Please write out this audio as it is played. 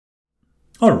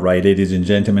Alright, ladies and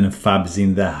gentlemen, Fabs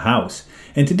in the house.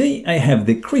 And today I have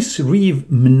the Chris Reeve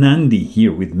Mnandi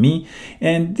here with me,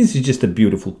 and this is just a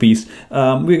beautiful piece.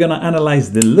 We're gonna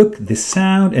analyze the look, the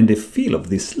sound, and the feel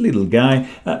of this little guy.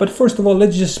 But first of all,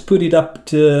 let's just put it up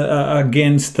to,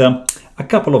 against a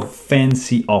couple of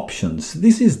fancy options.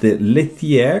 This is the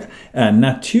Laitière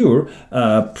Nature,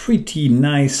 pretty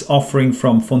nice offering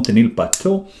from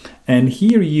Fontenay-le-Patau. And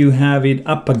here you have it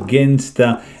up against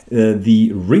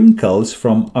the Wrinkles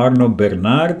from Arnaud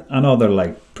Bernard, another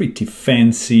like pretty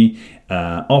fancy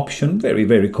option,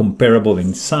 very comparable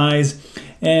in size.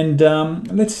 And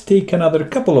let's take another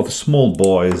couple of small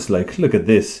boys. Like, look at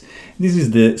this. This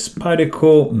is the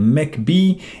Spyderco Mech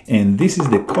B, and this is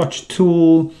the Koch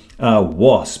Tool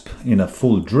Wasp in a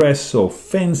full dress. So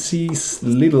fancy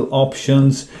little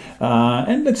options.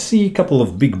 And let's see a couple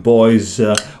of big boys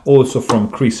also from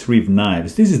Chris Reeve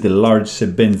Knives. This is the large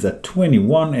Sebenza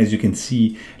 21, as you can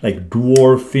see, like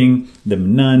dwarfing the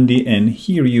Mnandi. And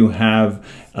here you have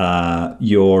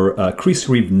your Chris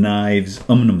Reeve Knives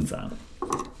Mnandi.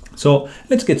 So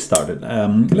let's get started.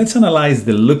 Let's analyze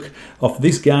the look of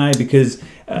this guy, because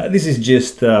this is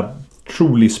just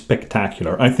truly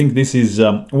spectacular. I think this is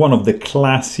one of the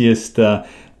classiest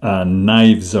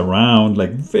knives around,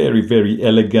 like very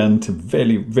elegant,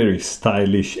 very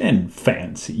stylish and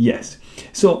fancy. Yes.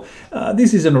 So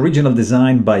this is an original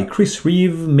design by Chris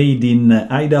Reeve, made in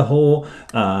Idaho,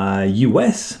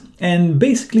 US. And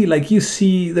basically, like you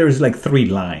see, there's like 3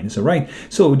 lines, all right?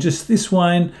 So just this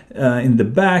one in the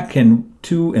back, and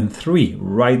 2 and 3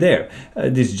 right there.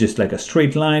 This is just like a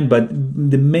straight line, but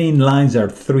the main lines are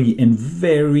 3 and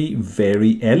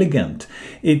very elegant.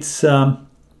 It's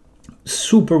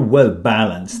super well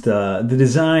balanced. The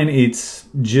design, it's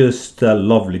just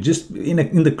lovely. Just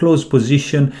in the closed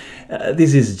position,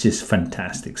 this is just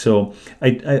fantastic. So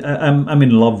I'm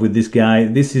in love with this guy.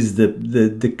 This is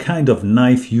the kind of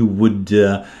knife you would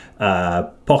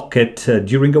pocket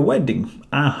during a wedding,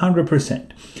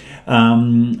 100%.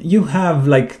 You have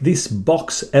like this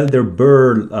Box Elder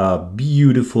Burl,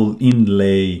 beautiful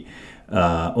inlay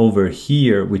over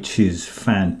here, which is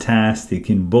fantastic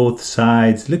in both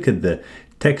sides. Look at the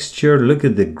texture, look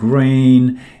at the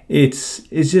grain. It's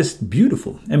just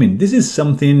beautiful. I mean, this is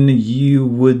something you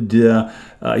would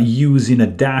use in a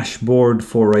dashboard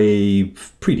for a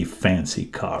pretty fancy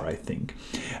car, I think.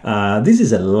 This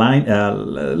is a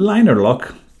liner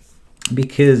lock,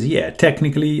 because yeah,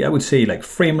 technically I would say like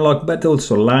frame lock, but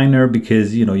also liner,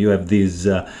 because you know you have these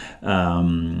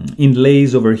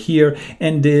inlays over here,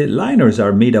 and the liners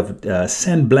are made of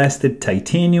sandblasted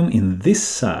titanium in this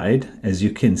side, as you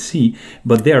can see,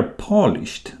 but they are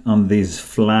polished on these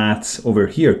flats over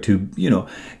here to, you know,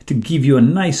 to give you a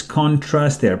nice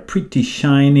contrast. They are pretty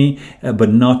shiny,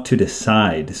 but not to the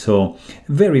side. So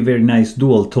very nice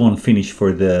dual tone finish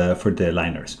for the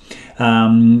liners.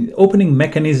 Opening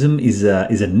mechanism is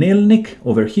a nail nick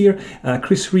over here.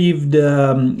 Chris Reeve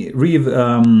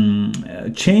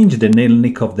changed the nail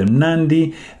nick of the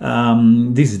Mnandi.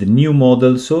 This is the new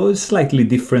model, so it's slightly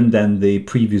different than the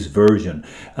previous version.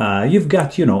 You've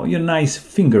got, you know, your nice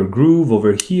finger groove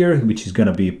over here, which is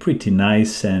gonna be pretty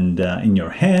nice and in your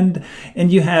hand,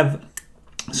 and you have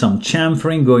some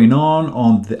chamfering going on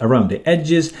around the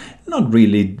edges. Not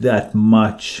really that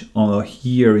much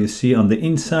here. You see on the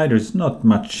inside there's not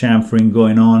much chamfering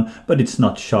going on, but it's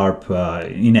not sharp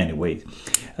in any way.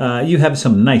 You have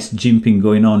some nice jimping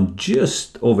going on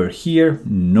just over here,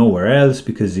 nowhere else,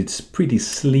 because it's pretty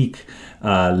sleek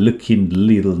looking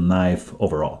little knife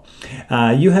overall.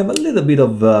 You have a little bit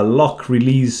of lock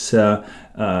release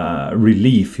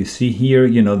relief. You see here,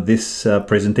 you know, this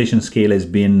presentation scale has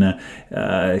been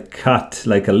cut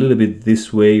like a little bit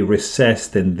this way,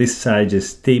 recessed, and this side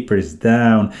just tapers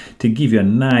down to give you a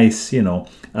nice, you know,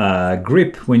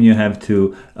 grip when you have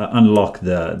to unlock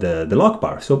the lock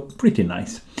bar. So pretty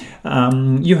nice.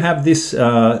 You have this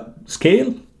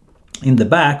scale in the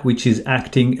back, which is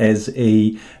acting as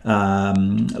a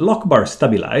lock bar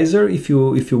stabilizer, if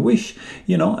you wish,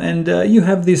 you know, and you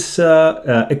have this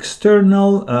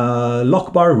external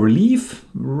lock bar relief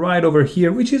right over here,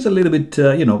 which is a little bit,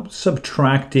 you know,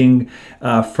 subtracting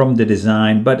from the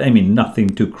design, but I mean, nothing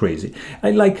too crazy.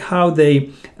 I like how they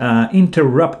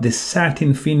interrupt the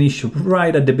satin finish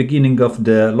right at the beginning of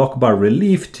the lock bar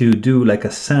relief to do like a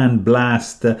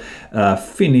sandblast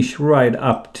finish right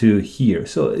up to here.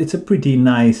 So it's a pretty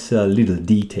nice little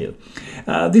detail.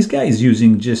 This guy is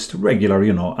using just regular,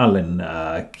 you know, Allen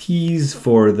keys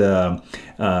for the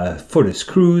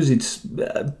screws. It's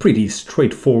pretty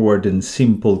straightforward and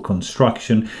simple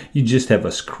construction. You just have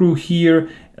a screw here,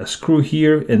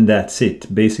 and that's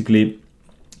it. Basically,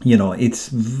 you know, it's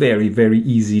very, very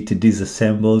easy to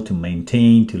disassemble, to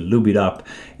maintain, to lube it up.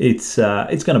 It's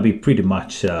going to be pretty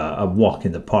much a walk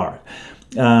in the park.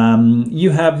 You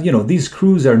have, you know, these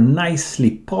screws are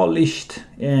nicely polished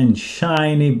and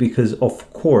shiny because,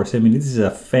 of course, I mean, this is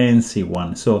a fancy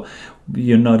one, so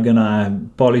you're not gonna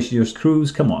polish your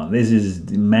screws. Come on, this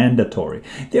is mandatory.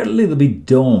 They're a little bit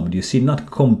domed, you see,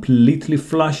 not completely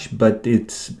flush, but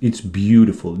it's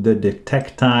beautiful. The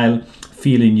tactile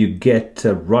feeling you get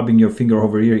rubbing your finger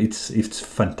over here, it's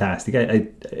fantastic.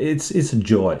 It's a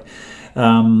joy.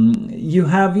 You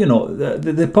have, you know,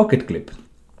 the pocket clip.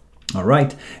 All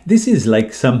right, this is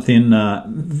like something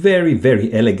very,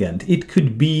 very elegant. It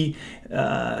could be,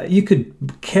 you could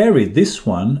carry this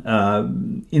one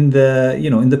in the, you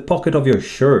know, in the pocket of your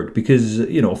shirt because,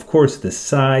 you know, of course the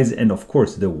size and of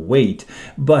course the weight,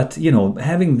 but, you know,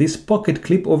 having this pocket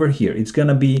clip over here, it's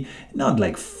gonna be not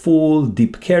like full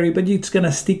deep carry, but it's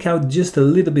gonna stick out just a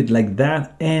little bit like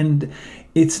that, and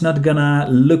it's not gonna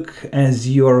look as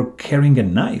you're carrying a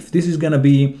knife. This is gonna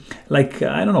be like,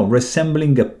 I don't know,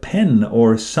 resembling a pen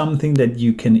or something that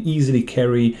you can easily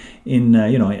carry in,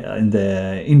 you know, in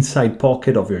the inside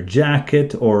pocket of your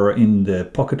jacket or in the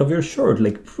pocket of your shirt,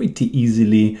 like pretty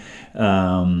easily,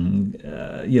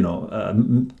 you know,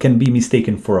 can be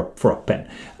mistaken for a pen.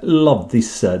 Love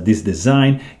this this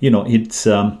design. You know, it's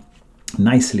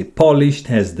nicely polished,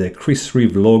 has the Chris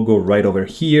Reeve logo right over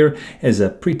here, has a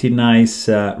pretty nice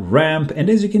ramp, and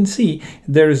as you can see,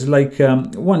 there's like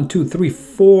 1, 2, 3,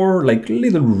 4 like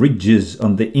little ridges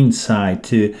on the inside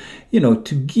to, you know,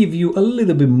 to give you a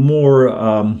little bit more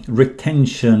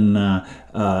retention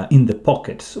in the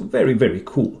pocket. So very, very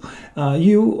cool.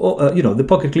 You know, the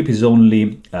pocket clip is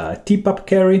only tip-up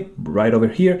carry right over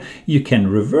here. You can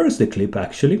reverse the clip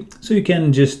actually, so you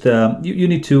can just you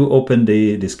need to open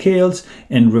the scales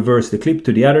and reverse the clip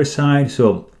to the other side.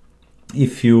 So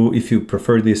if you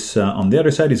prefer this on the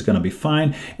other side, it's going to be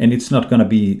fine, and it's not going to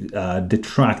be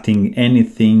detracting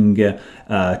anything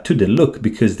to the look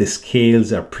because the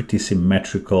scales are pretty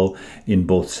symmetrical in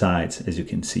both sides, as you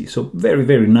can see. So very,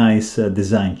 very nice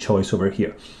design choice over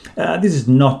here. This is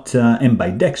not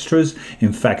ambidextrous.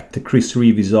 In fact, Chris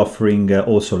Reeve is offering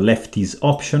also lefties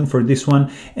option for this one.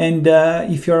 And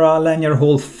if you're a lanyard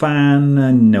hole fan,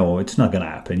 no, it's not gonna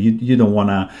happen. You don't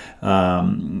wanna,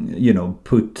 you know,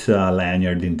 put a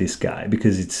lanyard in this guy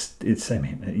because it's. I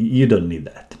mean, you don't need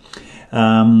that.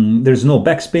 There's no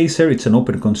backspacer, it's an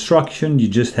open construction. You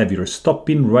just have your stop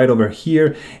pin right over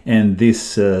here and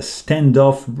this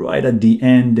standoff right at the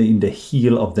end in the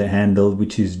heel of the handle,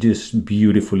 which is just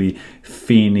beautifully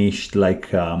finished,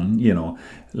 like you know,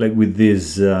 like with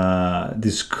these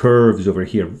curves over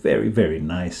here. Very, very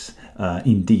nice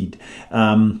indeed.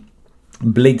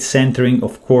 Blade centering,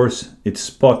 of course, it's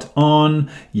spot on.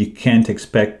 You can't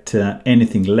expect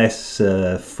anything less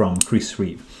from Chris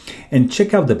Reeve. And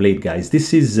check out the blade, guys.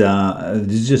 This is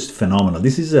just phenomenal.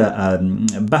 This is a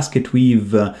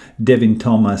Basketweave Devin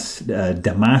Thomas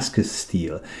Damascus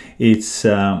steel. It's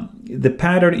the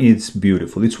pattern is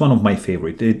beautiful. It's one of my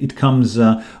favorite. It comes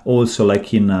also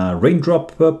like in a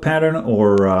raindrop pattern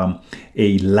or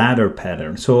a ladder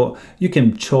pattern. So you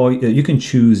can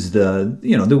choose the,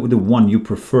 you know, the one you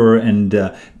prefer and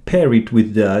pair it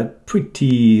with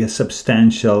pretty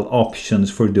substantial options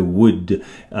for the wood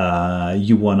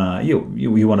you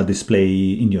wanna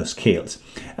display in your scales.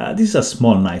 This is a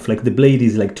small knife. Like the blade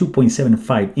is like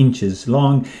 2.75 inches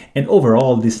long, and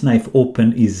overall this knife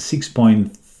open is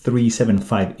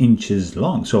 6.375 inches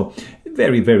long. So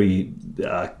very, very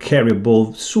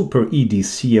carryable, super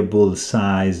EDCable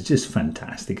size, just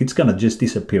fantastic. It's gonna just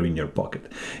disappear in your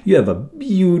pocket. You have a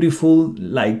beautiful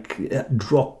like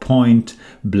drop point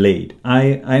blade.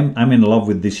 I'm in love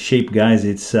with this shape, guys.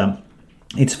 It's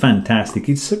fantastic.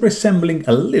 It's resembling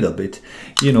a little bit,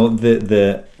 you know,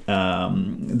 the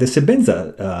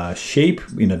Sebenza shape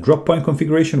in a drop point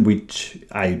configuration, which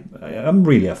I'm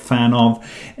really a fan of,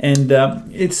 and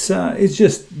it's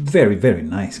just very, very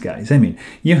nice, guys. I mean,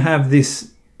 you have this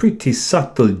pretty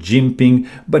subtle jimping,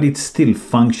 but it's still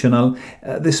functional.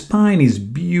 The spine is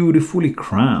beautifully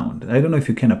crowned. I don't know if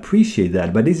you can appreciate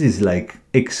that, but this is like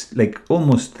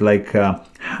almost like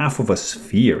half of a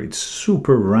sphere. It's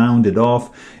super rounded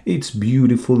off. It's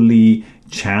beautifully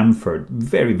chamfered.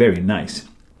 Very, very nice.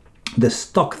 The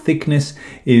stock thickness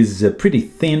is pretty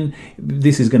thin.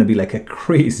 This is going to be like a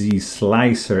crazy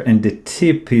slicer, and the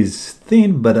tip is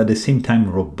thin but at the same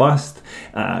time robust.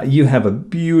 You have a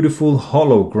beautiful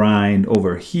hollow grind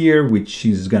over here, which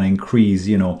is going to increase,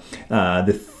 you know,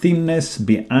 the thinness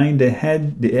behind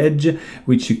the edge,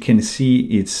 which you can see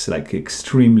it's like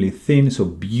extremely thin, so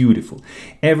beautiful.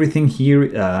 Everything here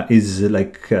is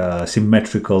like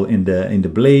symmetrical in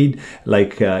the blade,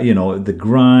 like you know, the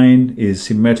grind is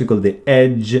symmetrical, the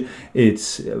edge,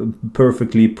 it's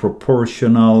perfectly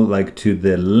proportional like to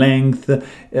the length.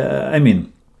 I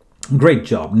mean, great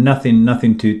job,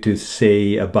 nothing to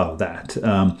say about that.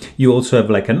 You also have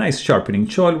like a nice sharpening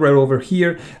choil right over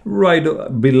here, right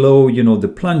below, you know, the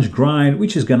plunge grind,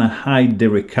 which is gonna hide the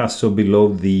ricasso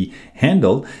below the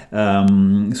handle,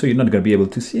 so you're not gonna be able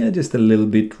to see just a little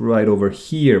bit right over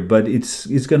here, but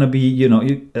it's gonna be, you know,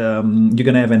 you're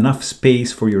gonna have enough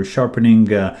space for your sharpening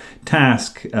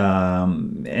task,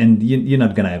 and you're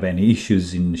not gonna have any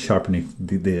issues in sharpening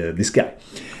this guy.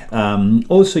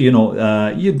 Also, you know,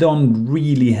 you don't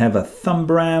really have a thumb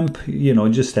ramp, you know,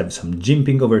 just have some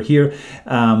jimping over here.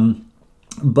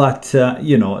 But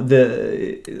you know,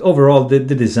 overall the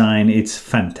design, it's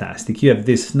fantastic. You have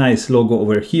this nice logo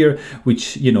over here,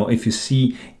 which, you know, if you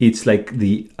see, it's like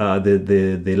the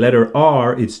letter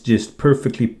R, it's just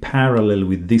perfectly parallel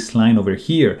with this line over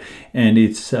here, and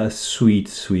it's a sweet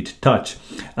touch.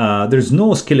 There's no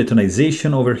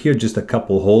skeletonization over here, just a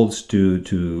couple holes to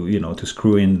you know, to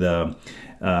screw in the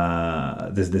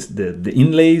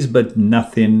inlays, but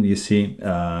nothing, you see,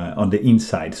 on the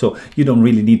inside. So you don't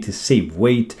really need to save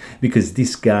weight, because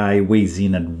this guy weighs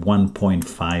in at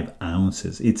 1.5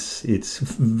 ounces. It's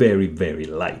very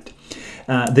light.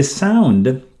 The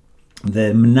sound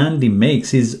the Mnandi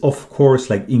makes is, of course,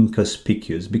 like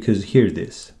inconspicuous, because hear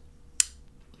this.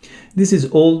 This is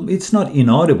all, it's not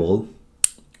inaudible,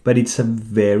 but it's a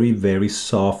very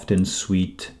soft and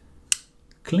sweet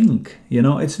clink. You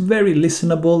know, it's very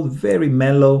listenable, very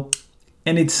mellow,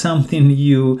 and it's something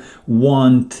you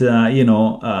want, you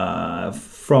know,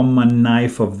 from a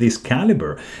knife of this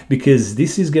caliber, because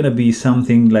this is gonna be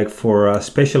something like for a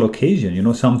special occasion, you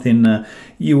know, something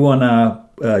you wanna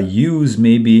use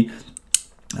maybe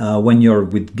when you're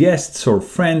with guests or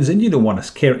friends and you don't want to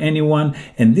scare anyone,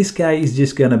 and this guy is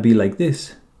just gonna be like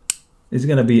this. It's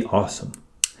gonna be awesome.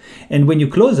 And when you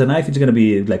close the knife, it's gonna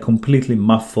be like completely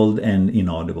muffled and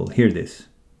inaudible. Hear this.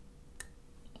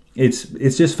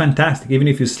 It's just fantastic. Even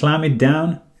if you slam it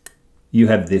down, you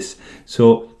have this.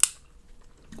 So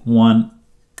 1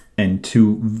 and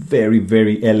 2,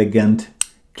 very elegant,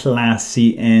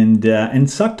 classy, and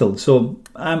subtle. So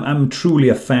I'm truly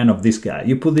a fan of this guy.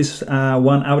 You put this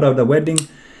one out of the wedding,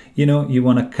 you know, you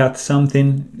want to cut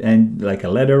something, and like a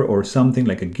letter or something,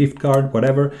 like a gift card,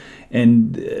 whatever,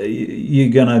 and you're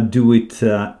gonna do it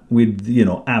with, you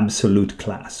know, absolute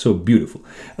class. So beautiful.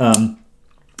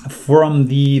 From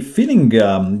the filling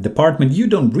department, you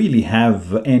don't really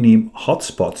have any hot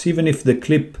spots, even if the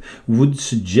clip would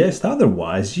suggest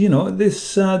otherwise. You know,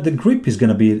 this the grip is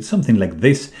gonna be something like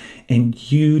this,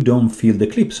 and you don't feel the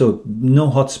clip. So no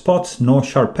hot spots, no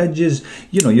sharp edges.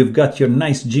 You know, you've got your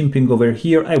nice jimping over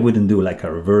here. I wouldn't do like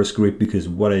a reverse grip, because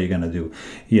what are you gonna do?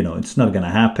 You know, it's not gonna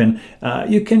happen.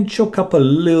 You can choke up a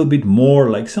little bit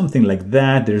more, like something like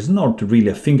that. There's not really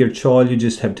a finger choil. You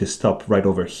just have to stop right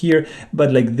over here.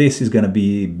 But like this is gonna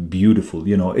be beautiful.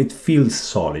 You know, it feels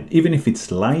solid, even if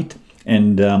it's light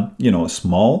and you know,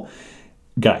 small.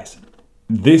 Guys,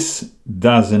 this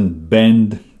doesn't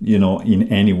bend, you know, in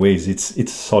any ways.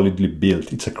 It's solidly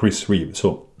built. It's a Chris Reeve,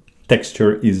 so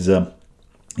texture is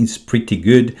pretty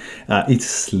good. It's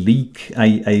sleek.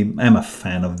 I'm a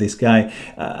fan of this guy.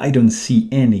 I don't see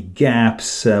any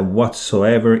gaps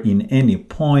whatsoever in any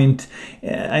point.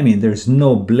 I mean, there's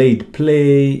no blade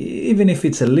play. Even if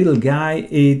it's a little guy,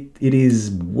 it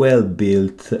is well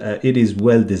built. It is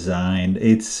well designed.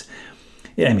 It's,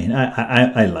 yeah, I mean,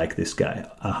 I like this guy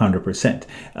 100%.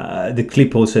 The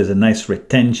clip also has a nice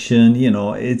retention. You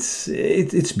know, it's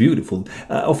beautiful.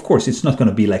 Of course, it's not going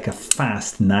to be like a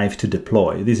fast knife to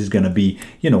deploy. This is going to be,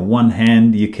 you know, one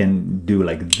hand you can do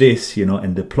like this, you know,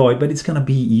 and deploy, but it's going to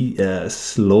be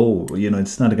slow. You know,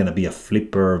 it's not going to be a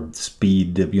flipper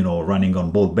speed, you know, running on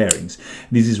ball bearings.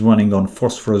 This is running on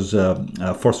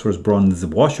phosphorus bronze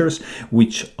washers,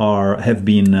 which have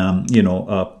been, you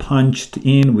know, punched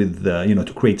in with, you know,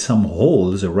 to create some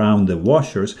holes around the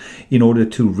washers in order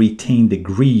to retain the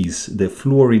grease, the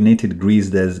fluorinated grease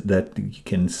that you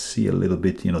can see a little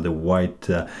bit, you know, the white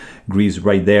grease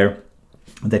right there.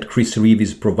 that Chris Reeve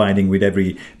is providing with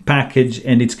every package,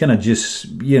 and it's gonna just,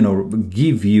 you know,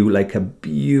 give you like a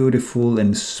beautiful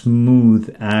and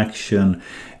smooth action.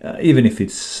 Even if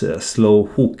it's slow,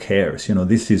 who cares? You know,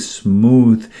 this is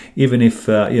smooth. Even if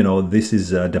you know, this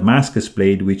is a Damascus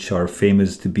blade, which are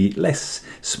famous to be less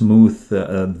smooth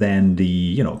than the,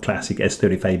 you know, classic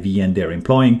S35V, and they're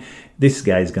employing. This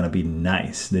guy is gonna be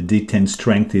nice. The D10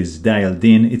 strength is dialed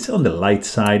in. It's on the light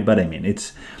side, but I mean,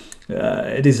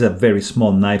 it is a very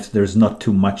small knife. There's not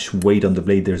too much weight on the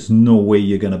blade. There's no way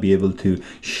you're going to be able to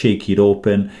shake it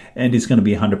open, and it's going to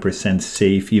be 100%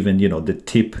 safe. Even, you know, the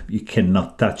tip, you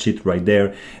cannot touch it right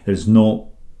there. There's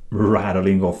no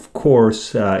rattling, of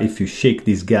course, if you shake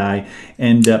this guy.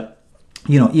 And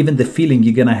you know, even the feeling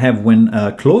you're gonna have when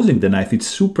closing the knife, it's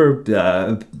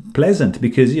super pleasant,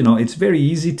 because, you know, it's very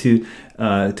easy to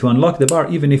unlock the bar,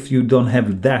 even if you don't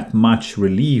have that much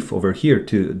relief over here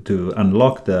to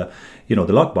unlock the, you know,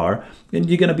 the lock bar, and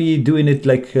you're gonna be doing it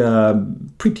like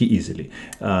pretty easily.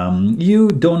 You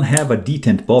don't have a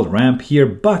detent ball ramp here,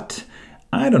 but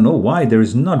I don't know why there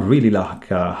is not really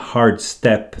like a hard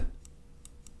step.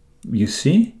 You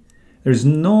see? There's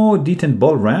no detent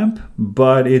ball ramp,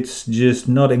 but it's just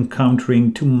not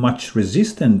encountering too much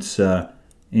resistance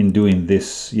in doing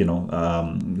this, you know,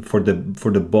 for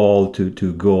the ball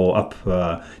to go up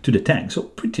to the tank. So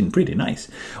pretty nice.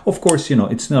 Of course, you know,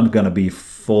 it's not gonna be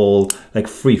like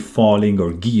free falling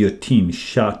or guillotine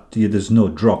shot. There's no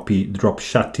drop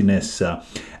shottiness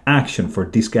action for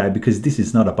this guy, because this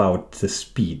is not about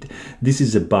speed. This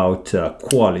is about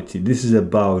quality. This is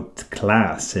about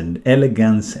class and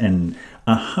elegance and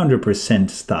 100%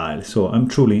 style. So I'm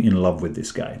truly in love with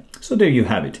this guy. So there you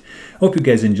have it. Hope you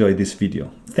guys enjoyed this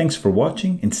video. Thanks for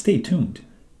watching, and stay tuned.